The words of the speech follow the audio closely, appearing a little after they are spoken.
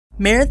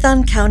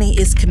Marathon County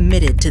is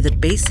committed to the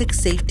basic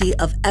safety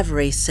of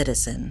every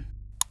citizen.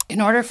 In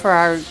order for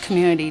our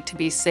community to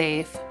be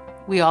safe,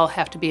 we all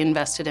have to be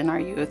invested in our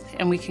youth.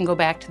 And we can go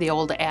back to the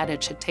old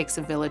adage, it takes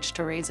a village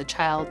to raise a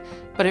child,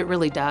 but it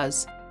really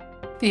does.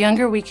 The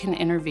younger we can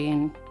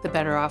intervene, the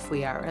better off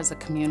we are as a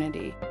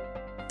community.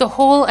 The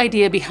whole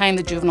idea behind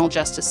the juvenile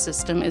justice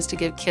system is to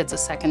give kids a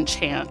second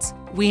chance.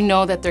 We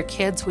know that they're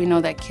kids, we know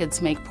that kids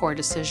make poor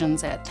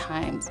decisions at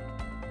times.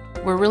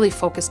 We're really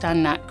focused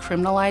on not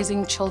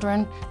criminalizing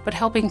children, but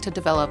helping to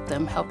develop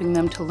them, helping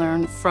them to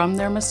learn from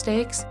their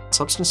mistakes.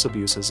 Substance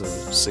abuse is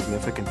a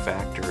significant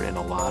factor in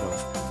a lot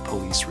of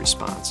police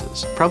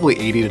responses. Probably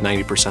 80 to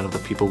 90% of the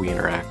people we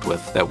interact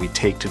with that we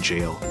take to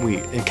jail, we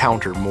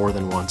encounter more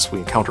than once. We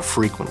encounter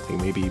frequently,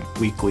 maybe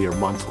weekly or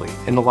monthly.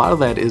 And a lot of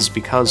that is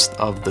because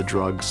of the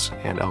drugs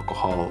and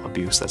alcohol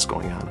abuse that's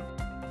going on.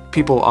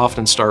 People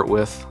often start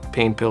with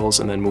pain pills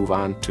and then move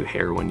on to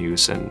heroin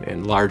use,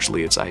 and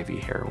largely it's IV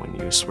heroin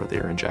use where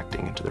they're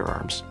injecting into their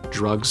arms.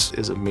 Drugs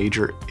is a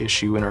major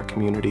issue in our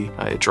community.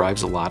 It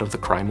drives a lot of the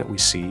crime that we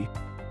see.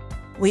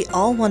 We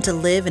all want to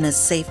live in a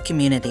safe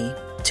community.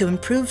 To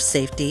improve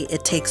safety,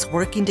 it takes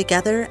working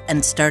together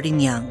and starting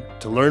young.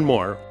 To learn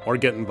more or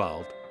get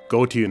involved,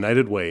 go to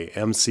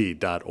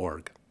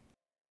unitedwaymc.org.